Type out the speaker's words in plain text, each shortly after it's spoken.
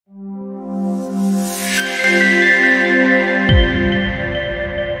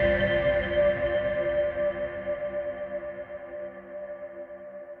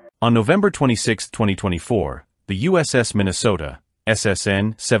On November 26, 2024, the USS Minnesota,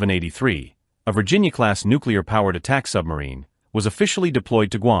 SSN 783, a Virginia-class nuclear-powered attack submarine, was officially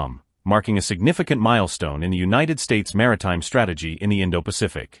deployed to Guam, marking a significant milestone in the United States maritime strategy in the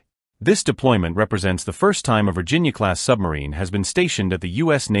Indo-Pacific. This deployment represents the first time a Virginia-class submarine has been stationed at the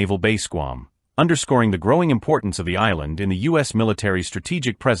U.S. Naval Base Guam, underscoring the growing importance of the island in the U.S. military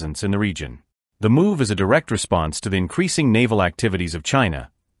strategic presence in the region. The move is a direct response to the increasing naval activities of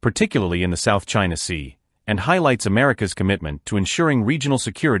China, particularly in the South China Sea, and highlights America's commitment to ensuring regional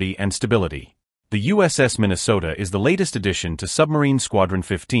security and stability. The USS Minnesota is the latest addition to Submarine Squadron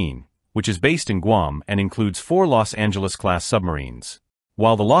 15, which is based in Guam and includes 4 Los Angeles-class submarines.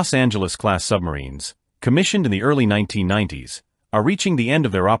 While the Los Angeles-class submarines, commissioned in the early 1990s, are reaching the end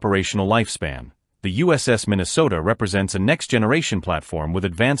of their operational lifespan, the USS Minnesota represents a next-generation platform with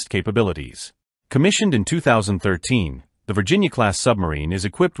advanced capabilities. Commissioned in 2013, the Virginia-class submarine is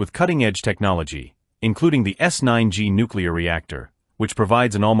equipped with cutting-edge technology, including the S9G nuclear reactor, which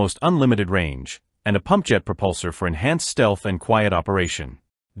provides an almost unlimited range, and a pumpjet propulsor for enhanced stealth and quiet operation.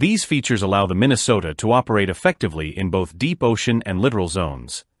 These features allow the Minnesota to operate effectively in both deep ocean and littoral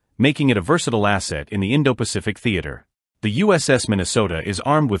zones, making it a versatile asset in the Indo-Pacific theater. The USS Minnesota is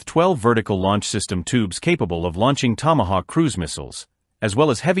armed with 12 vertical launch system tubes capable of launching Tomahawk cruise missiles, as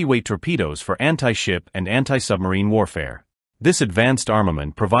well as heavyweight torpedoes for anti-ship and anti-submarine warfare. This advanced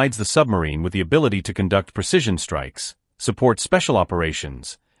armament provides the submarine with the ability to conduct precision strikes, support special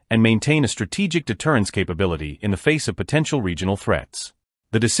operations, and maintain a strategic deterrence capability in the face of potential regional threats.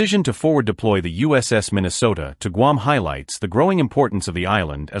 The decision to forward deploy the USS Minnesota to Guam highlights the growing importance of the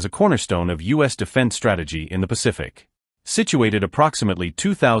island as a cornerstone of U.S. defense strategy in the Pacific. Situated approximately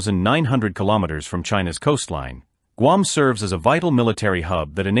 2,900 kilometers from China's coastline, Guam serves as a vital military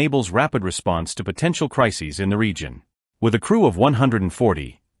hub that enables rapid response to potential crises in the region. With a crew of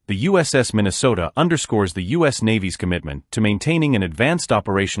 140, the USS Minnesota underscores the U.S. Navy's commitment to maintaining an advanced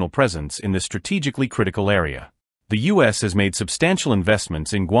operational presence in this strategically critical area. The U.S. has made substantial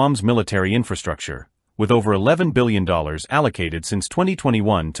investments in Guam's military infrastructure, with over $11 billion allocated since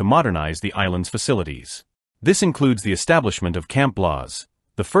 2021 to modernize the island's facilities. This includes the establishment of Camp Blas,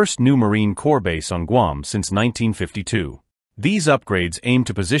 the first new Marine Corps base on Guam since 1952. These upgrades aim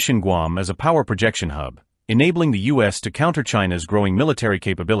to position Guam as a power projection hub, enabling the U.S. to counter China's growing military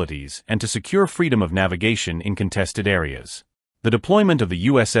capabilities and to secure freedom of navigation in contested areas. The deployment of the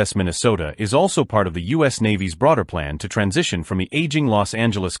USS Minnesota is also part of the U.S. Navy's broader plan to transition from the aging Los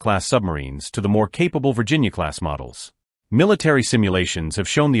Angeles-class submarines to the more capable Virginia-class models. Military simulations have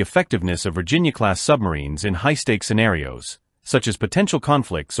shown the effectiveness of Virginia-class submarines in high-stakes scenarios, such as potential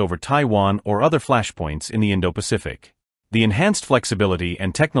conflicts over Taiwan or other flashpoints in the Indo-Pacific. The enhanced flexibility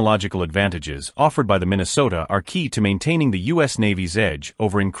and technological advantages offered by the Minnesota are key to maintaining the U.S. Navy's edge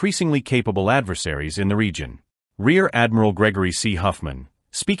over increasingly capable adversaries in the region. Rear Admiral Gregory C. Huffman,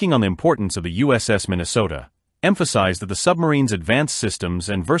 speaking on the importance of the USS Minnesota, emphasized that the submarine's advanced systems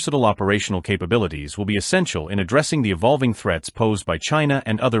and versatile operational capabilities will be essential in addressing the evolving threats posed by China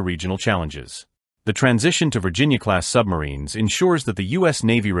and other regional challenges. The transition to Virginia-class submarines ensures that the U.S.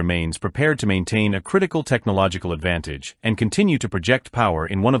 Navy remains prepared to maintain a critical technological advantage and continue to project power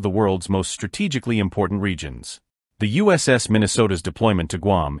in one of the world's most strategically important regions. The USS Minnesota's deployment to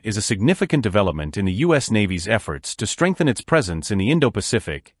Guam is a significant development in the U.S. Navy's efforts to strengthen its presence in the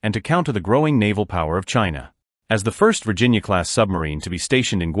Indo-Pacific and to counter the growing naval power of China. As the first Virginia-class submarine to be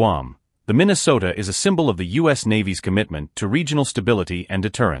stationed in Guam, the Minnesota is a symbol of the U.S. Navy's commitment to regional stability and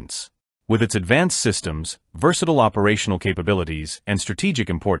deterrence. With its advanced systems, versatile operational capabilities, and strategic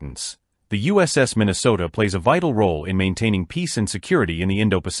importance, the USS Minnesota plays a vital role in maintaining peace and security in the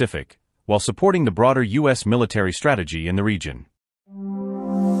Indo-Pacific, while supporting the broader U.S. military strategy in the region.